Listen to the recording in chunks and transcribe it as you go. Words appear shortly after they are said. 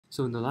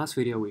So in the last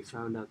video, we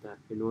found out that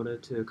in order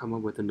to come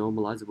up with a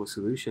normalizable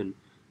solution,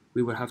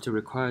 we would have to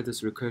require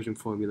this recursion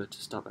formula to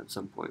stop at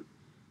some point.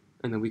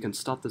 And then we can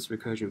stop this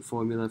recursion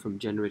formula from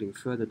generating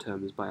further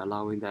terms by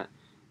allowing that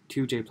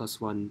 2j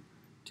plus 1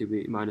 to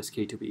be minus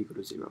k to be equal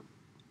to 0.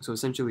 So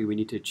essentially, we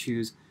need to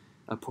choose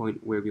a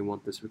point where we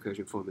want this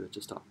recursion formula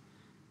to stop.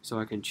 So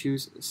I can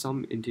choose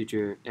some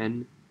integer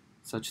n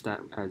such that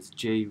as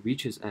j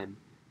reaches n,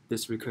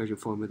 this recursion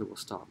formula will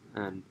stop.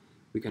 And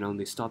we can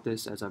only stop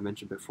this, as I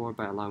mentioned before,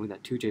 by allowing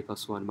that 2j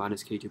plus 1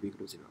 minus k to be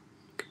equal to 0.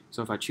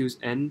 So if I choose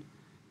n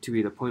to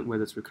be the point where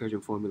this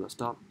recursion formula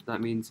stops,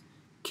 that means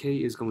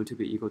k is going to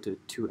be equal to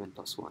 2n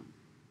plus 1.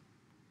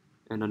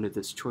 And under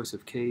this choice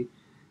of k,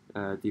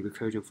 the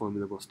recursion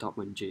formula will stop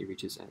when j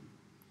reaches n.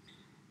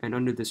 And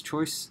under this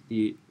choice,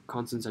 the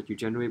constants that you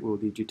generate will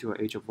lead you to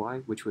a h of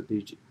y, which would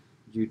lead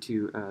you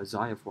to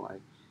xi of y.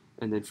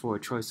 And then for a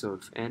choice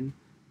of n,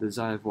 the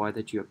xi of y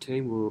that you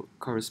obtain will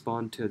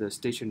correspond to the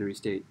stationary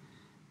state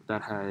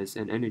that has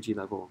an energy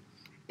level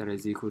that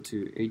is equal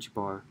to h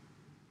bar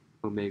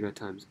omega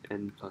times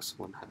n plus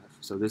 1/2.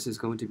 So this is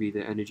going to be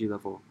the energy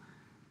level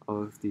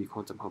of the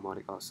quantum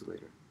harmonic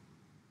oscillator.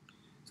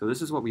 So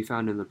this is what we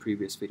found in the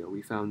previous video.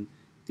 We found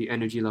the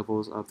energy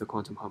levels of the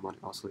quantum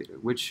harmonic oscillator,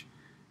 which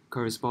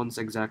corresponds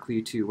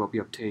exactly to what we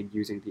obtained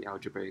using the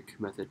algebraic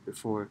method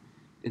before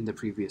in the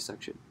previous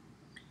section.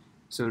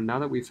 So now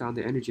that we've found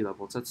the energy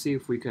levels, let's see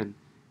if we can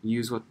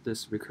use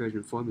this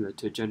recursion formula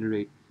to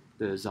generate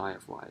the xi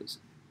of y's.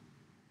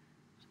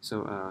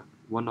 So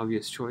one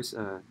obvious choice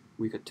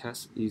we could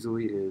test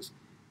easily is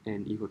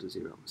n equal to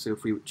 0. So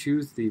if we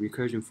choose the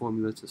recursion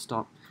formula to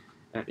stop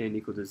at n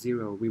equal to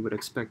 0, we would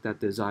expect that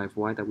the xi of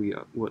y that we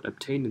would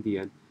obtain in the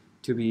end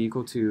to be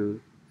equal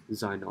to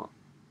xi naught,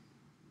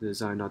 the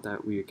xi naught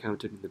that we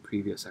encountered in the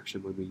previous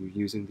section when we were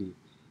using the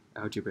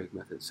algebraic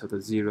method, so the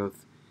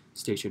 0th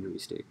stationary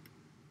state.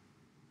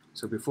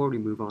 So before we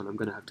move on, I'm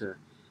going to have to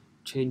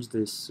change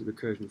this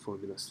recursion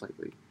formula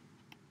slightly.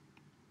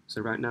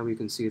 So right now we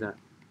can see that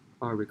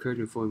our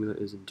recursion formula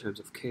is in terms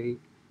of k,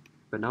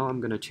 but now I'm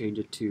going to change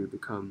it to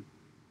become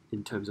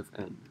in terms of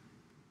n.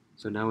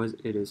 So now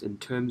it is in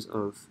terms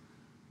of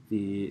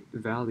the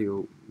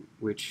value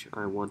which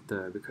I want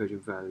the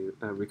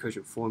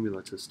recursion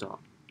formula to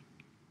stop.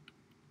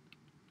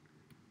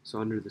 So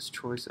under this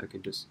choice, I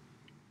can just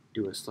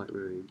do a slight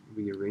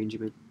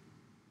rearrangement.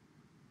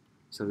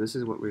 So this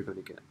is what we're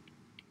going to get.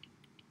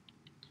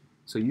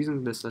 So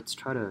using this, let's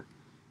try to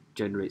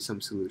generate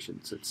some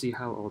solutions. Let's see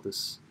how all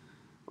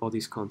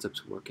these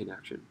concepts work in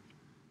action.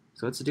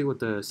 So let's deal with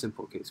the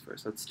simple case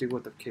first. Let's deal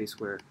with the case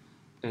where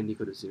n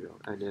equal to 0.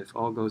 And if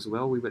all goes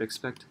well, we would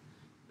expect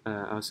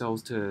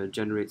ourselves to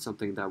generate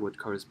something that would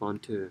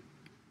correspond to,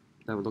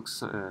 that would look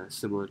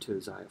similar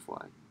to xi of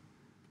y.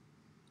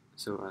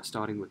 So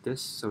starting with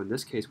this, so in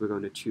this case, we're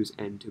going to choose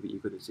n to be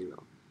equal to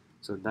 0.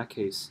 So in that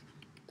case,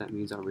 that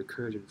means our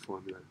recursion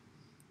formula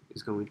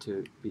is going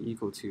to be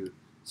equal to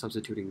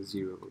substituting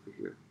 0 over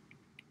here.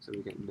 So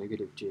we get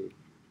negative j,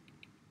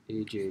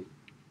 aj,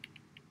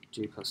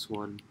 j plus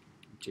 1,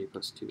 j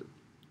plus 2.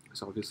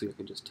 So obviously I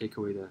can just take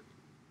away the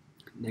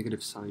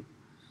negative sign.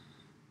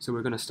 So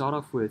we're going to start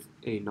off with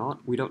a naught.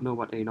 We don't know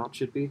what a naught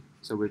should be,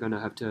 so we're going to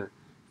have to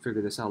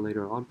figure this out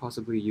later on,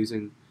 possibly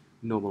using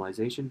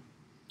normalization.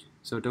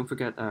 So don't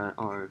forget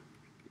our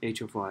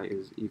h of y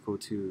is equal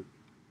to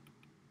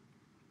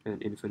an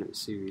infinite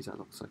series that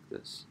looks like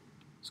this.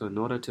 So in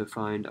order to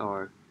find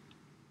our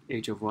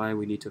h of y,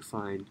 we need to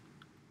find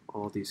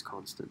all these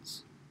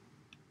constants.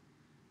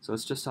 So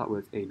let's just start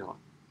with a naught.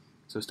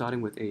 So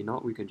starting with a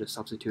naught, we can just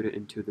substitute it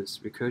into this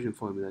recursion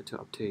formula to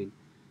obtain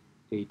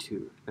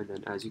a2. And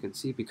then as you can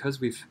see, because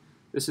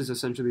this is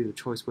essentially the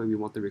choice where we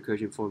want the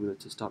recursion formula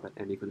to stop at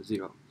n equal to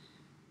 0.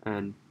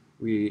 And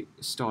we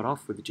start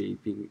off with j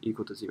being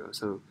equal to 0.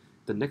 So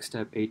the next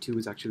step, a2,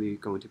 is actually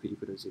going to be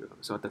equal to 0.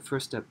 So at the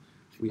first step,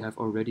 we have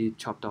already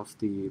chopped off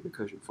the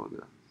recursion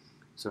formula.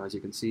 So as you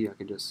can see, I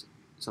can just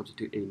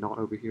substitute a naught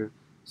over here.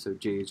 So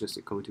j is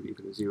just going to be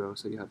equal to 0.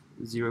 So you have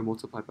 0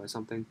 multiplied by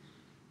something.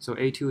 So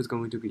a2 is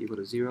going to be equal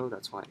to 0.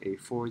 That's why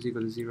a4 is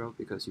equal to 0,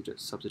 because you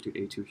just substitute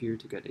a2 here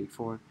to get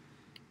a4.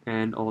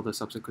 And all the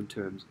subsequent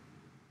terms,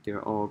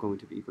 they're all going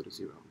to be equal to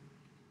 0.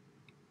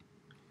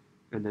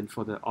 And then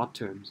for the odd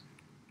terms,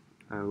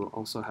 I will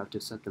also have to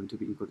set them to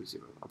be equal to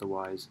 0.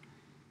 Otherwise,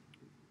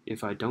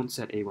 if I don't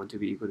set a1 to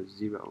be equal to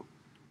 0,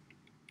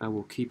 I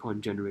will keep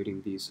on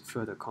generating these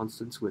further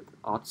constants with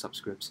odd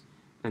subscripts,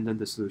 and then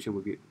the solution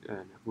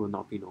will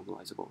not be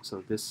normalizable.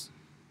 So this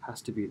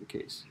has to be the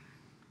case.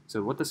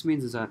 So what this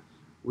means is that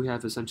we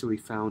have essentially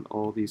found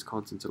all these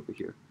constants over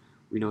here.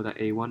 We know that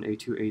a1,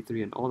 a2,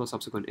 a3, and all the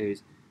subsequent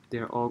a's,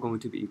 they're all going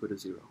to be equal to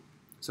 0.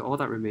 So all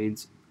that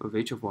remains of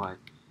h of y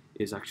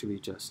is actually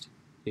just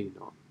a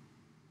naught.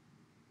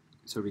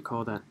 So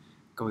recall that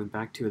going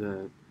back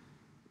to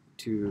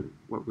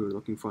what we were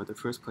looking for in the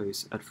first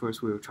place, at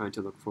first we were trying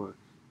to look for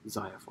xi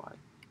of y.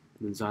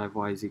 And then xi of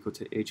y is equal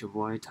to h of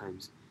y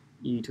times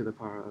e to the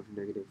power of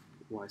negative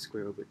y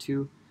squared over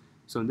 2.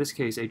 So in this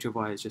case, h of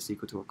y is just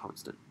equal to a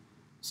constant.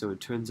 So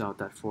it turns out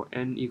that for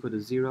n equal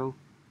to 0,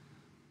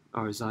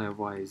 our xi of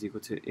y is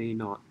equal to a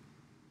naught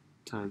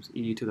times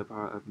e to the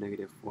power of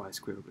negative y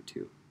squared over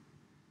 2.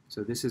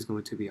 So this is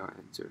going to be our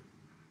answer.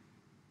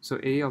 So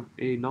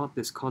a naught,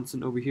 this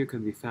constant over here,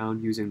 can be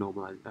found using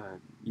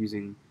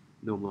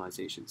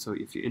normalization. So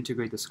if you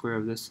integrate the square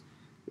of this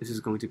is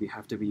going to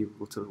have to be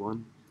equal to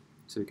 1.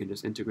 So you can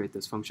just integrate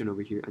this function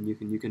over here, and you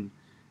can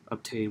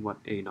obtain what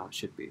a naught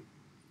should be.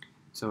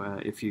 So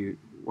if you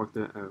work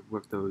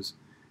those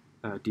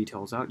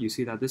details out, you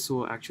see that this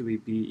will actually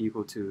be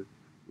equal to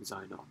xi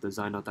naught, the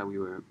xi naught that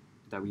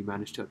we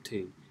managed to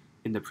obtain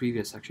in the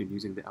previous section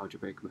using the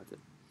algebraic method.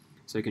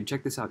 So you can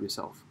check this out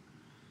yourself.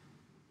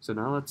 So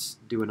now let's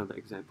do another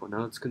example.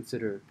 Now let's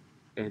consider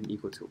n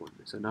equal to 1.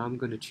 So now I'm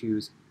going to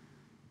choose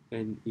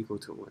n equal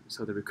to 1.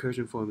 So the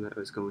recursion formula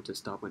is going to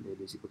stop when n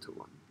is equal to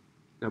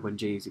 1, when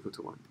j is equal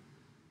to 1.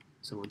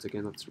 So once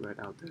again, let's write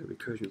out the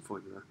recursion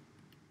formula.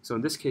 So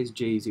in this case,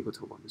 j is equal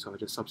to 1, so I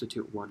just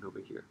substitute 1 over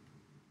here.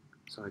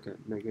 So I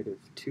get negative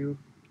 2,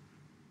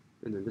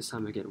 and then this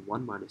time I get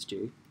 1 minus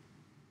j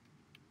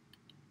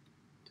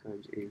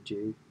times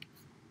aj,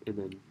 and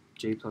then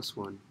j plus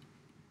 1,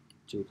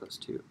 j plus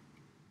 2.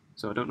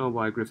 So I don't know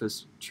why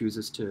Griffiths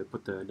chooses to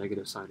put the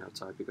negative sign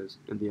outside, because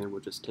in the end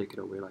we'll just take it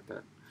away like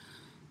that.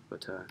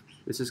 But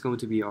this is going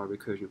to be our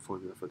recursion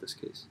formula for this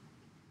case.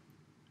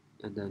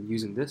 And then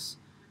using this,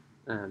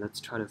 let's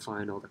try to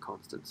find all the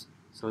constants.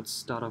 So let's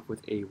start off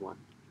with a1.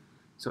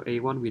 So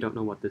a1, we don't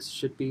know what this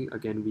should be.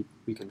 Again,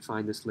 we can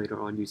find this later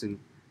on using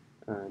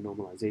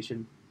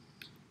normalization.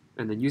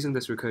 And then using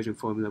this recursion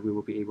formula, we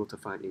will be able to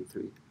find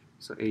a3.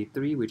 So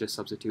a3, we just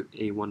substitute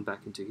a1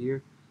 back into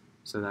here.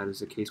 So that is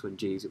the case when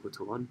j is equal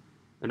to 1.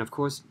 And of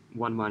course,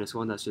 1 minus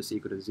 1, that's just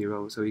equal to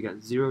 0. So we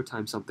get 0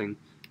 times something.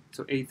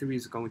 So a3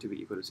 is going to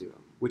be equal to 0,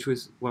 which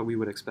was what we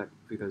would expect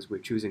because we're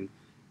choosing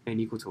n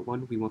equal to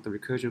 1. We want the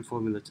recursion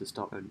formula to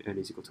stop when n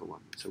is equal to 1.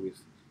 So we've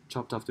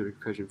chopped off the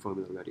recursion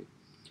formula already.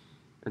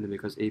 And then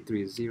because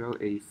a3 is 0,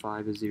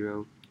 a5 is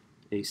 0,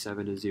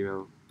 a7 is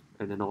 0,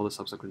 and then all the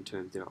subsequent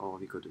terms, they're all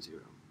equal to 0.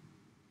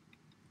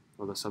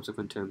 All the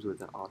subsequent terms with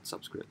the odd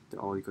subscript, they're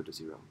all equal to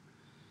 0.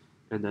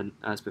 And then,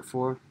 as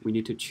before, we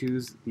need to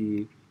choose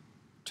the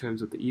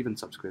terms with the even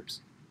subscripts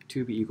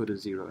to be equal to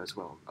 0 as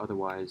well.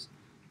 Otherwise,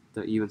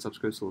 the even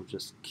subscripts will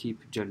just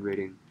keep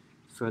generating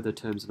further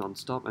terms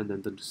non-stop, and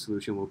then the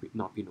solution will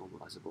not be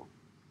normalizable.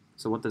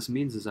 So what this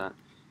means is that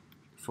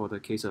for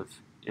the case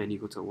of n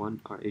equal to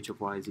 1, our h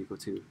of y is equal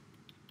to,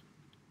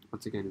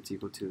 once again, it's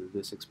equal to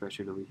this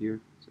expression over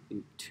here, so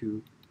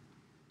 2.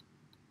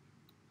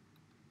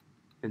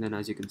 And then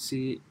as you can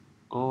see,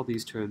 all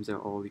these terms are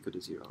all equal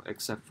to 0,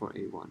 except for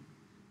a1.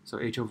 So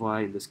h of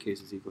y in this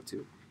case is equal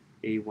to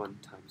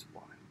a1 times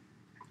y.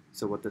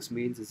 So what this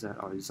means is that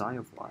our xi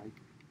of y,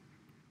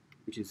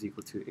 which is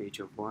equal to h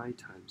of y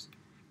times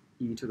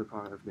e to the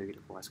power of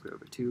negative y squared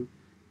over 2,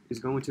 is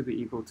going to be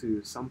equal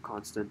to some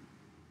constant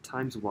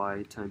times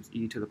y times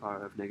e to the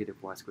power of negative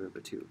y squared over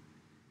 2.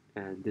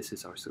 And this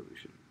is our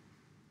solution.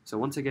 So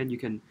once again, you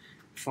can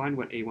find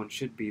what a1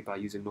 should be by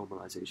using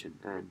normalization.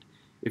 And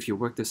if you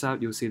work this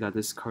out, you'll see that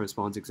this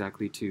corresponds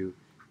exactly to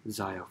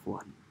xi of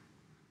 1.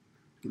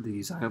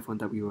 The xi of 1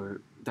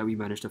 that we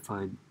managed to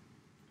find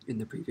in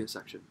the previous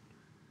section.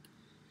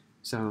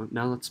 So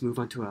now let's move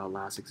on to our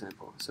last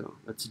example. So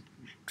let's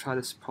try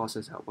this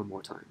process out one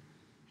more time.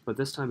 But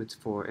this time it's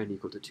for n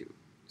equal to 2.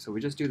 So we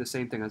just do the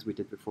same thing as we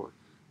did before.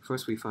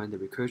 First we find the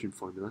recursion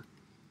formula.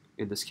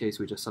 In this case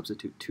we just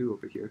substitute 2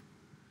 over here.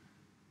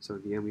 So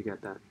in the end we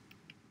get that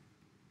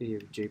a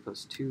of j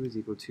plus 2 is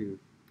equal to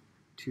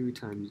 2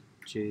 times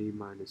j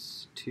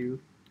minus 2,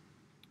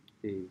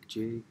 a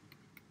j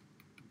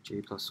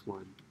plus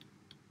 1,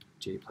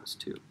 j plus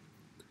 2.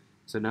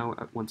 So now,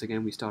 once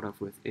again, we start off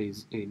with a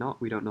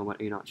naught. We don't know what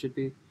a naught should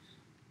be,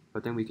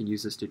 but then we can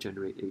use this to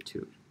generate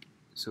a2.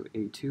 So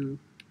a2,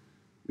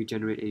 we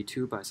generate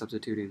a2 by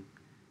substituting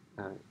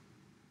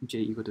j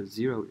equal to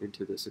 0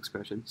 into this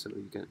expression. So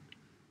you get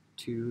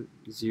 2,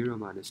 0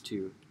 minus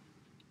 2,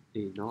 a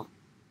naught.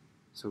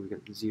 So we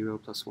get 0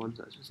 plus 1,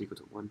 so that's just equal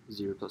to 1.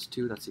 0 plus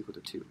 2, that's equal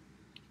to 2.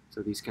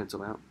 So these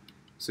cancel out.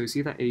 So you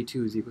see that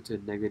a2 is equal to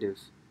negative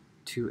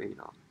 2a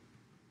naught.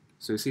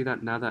 So you see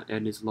that now that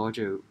n is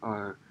larger,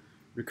 our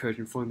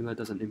recursion formula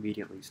doesn't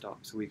immediately stop.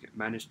 So we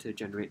managed to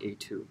generate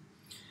a2.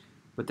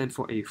 But then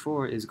for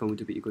a4 is going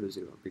to be equal to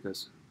 0,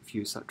 because if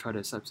you try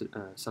to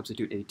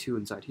substitute a2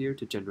 inside here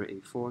to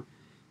generate a4,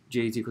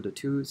 j is equal to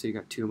 2, so you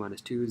got 2 minus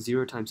 2.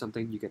 0 times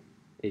something, you get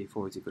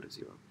a4 is equal to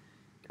 0.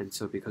 And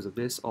so because of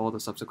this, all the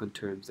subsequent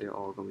terms, they're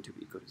all going to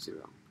be equal to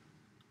 0.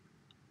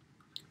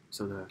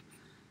 So the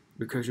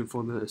recursion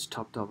formula is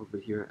topped off over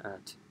here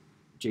at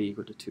j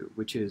equal to 2,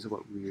 which is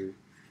what we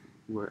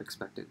were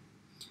expecting.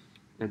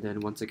 And then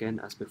once again,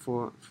 as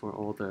before, for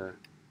all the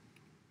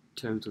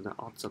terms with the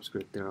odd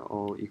subscript, they're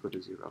all equal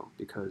to 0,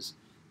 because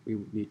we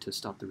need to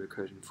stop the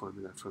recursion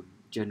formula from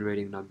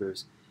generating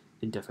numbers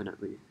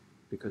indefinitely,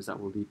 because that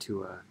will lead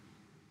to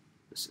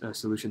a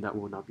solution that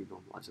will not be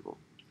normalizable.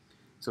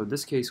 So in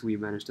this case, we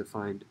managed to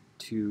find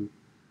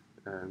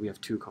we have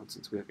two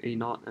constants. We have a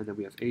naught, and then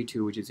we have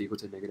a2, which is equal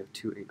to negative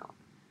 2a naught.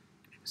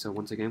 So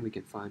once again, we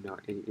can find our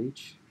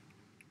AH.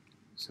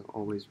 So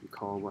always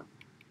recall what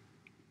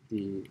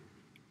the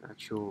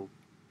actual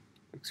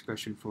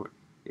expression for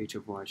h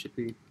of y should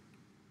be.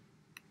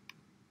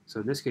 So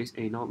in this case,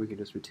 A0, we can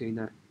just retain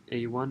that.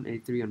 A1,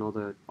 A3, and all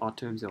the odd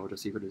terms are all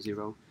just equal to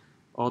 0.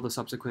 All the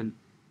subsequent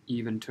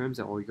even terms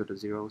are all equal to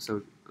 0.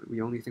 So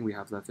the only thing we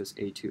have left is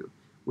A2,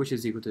 which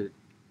is equal to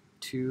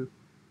 2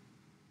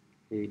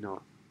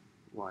 A0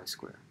 y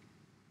squared.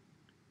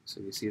 So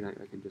you see that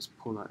I can just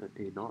pull out an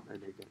A0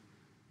 and I get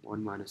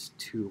 1 minus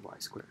 2 y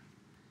squared.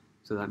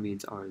 So that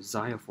means our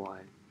xi of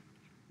y,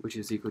 which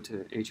is equal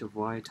to h of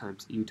y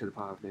times e to the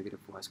power of negative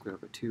y squared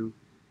over 2,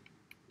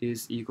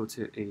 is equal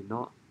to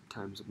A0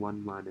 times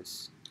 1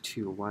 minus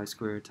 2y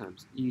squared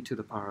times e to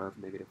the power of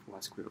negative y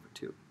squared over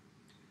 2.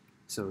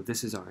 So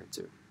this is our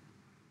answer.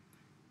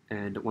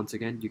 And once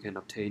again, you can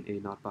obtain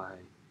A0 by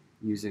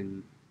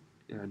using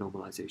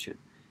normalization.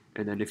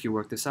 And then if you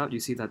work this out, you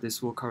see that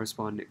this will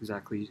correspond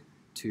exactly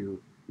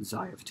to xi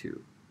of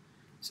 2.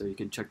 So you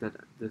can check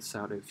this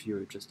out if you're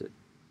interested.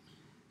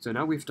 So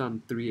now we've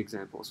done 3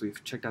 examples.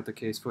 We've checked out the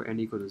case for n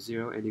equal to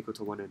 0, n equal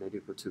to 1, and n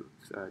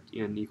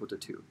equal to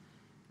 2.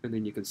 And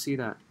then you can see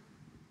that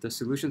the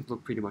solutions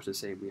look pretty much the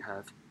same. We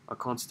have a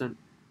constant,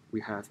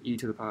 we have e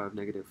to the power of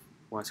negative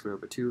y squared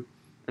over 2,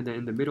 and then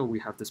in the middle we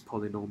have this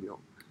polynomial.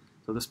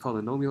 So this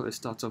polynomial, it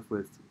starts off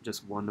with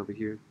just 1 over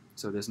here.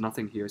 So there's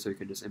nothing here, so you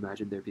can just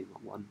imagine there being a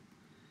 1.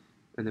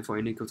 And then for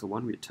n equal to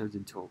 1, it turns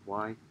into a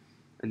y.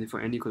 And then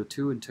for n equal to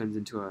 2, it turns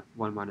into a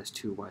 1 minus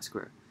 2y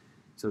squared.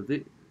 So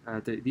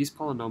these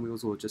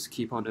polynomials will just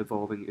keep on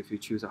evolving if you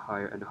choose a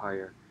higher and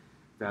higher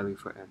value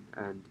for n.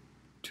 And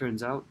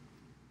turns out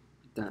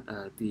that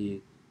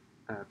the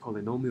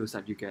polynomials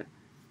that you get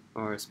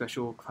are a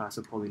special class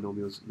of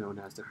polynomials known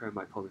as the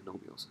Hermite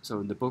Polynomials. So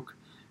in the book,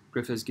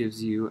 Griffiths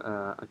gives you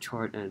a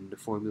chart and a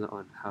formula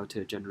on how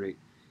to generate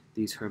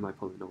these Hermite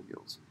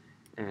Polynomials.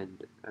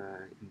 And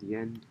in the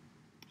end,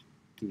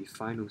 the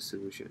final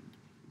solution,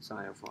 xi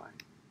of y,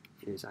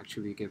 is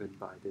actually given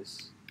by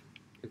this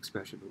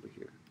expression over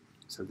here.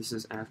 So this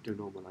is after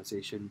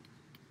normalization.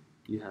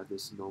 You have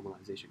this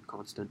normalization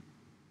constant.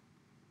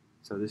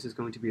 So this is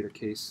going to be the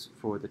case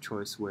for the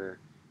choice where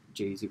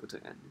j is equal to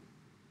n.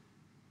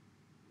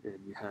 And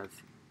you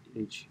have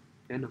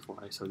hn of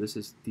y, so this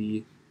is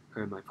the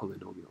Hermite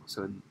polynomial.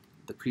 So in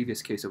the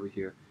previous case over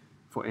here,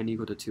 for n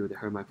equal to 2, the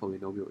Hermite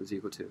polynomial is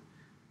equal to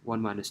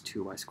 1 minus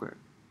 2y squared.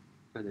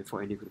 And then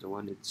for n equal to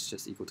 1, it's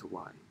just equal to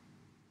y.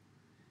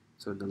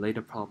 So in the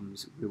later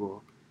problems, we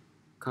will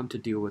come to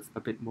deal with a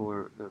bit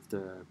more of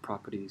the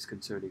properties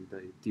concerning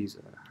these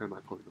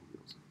Hermite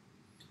polynomials.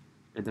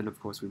 And then, of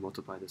course, we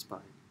multiply this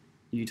by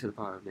e to the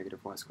power of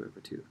negative y squared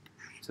over 2.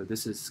 So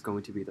this is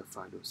going to be the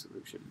final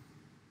solution.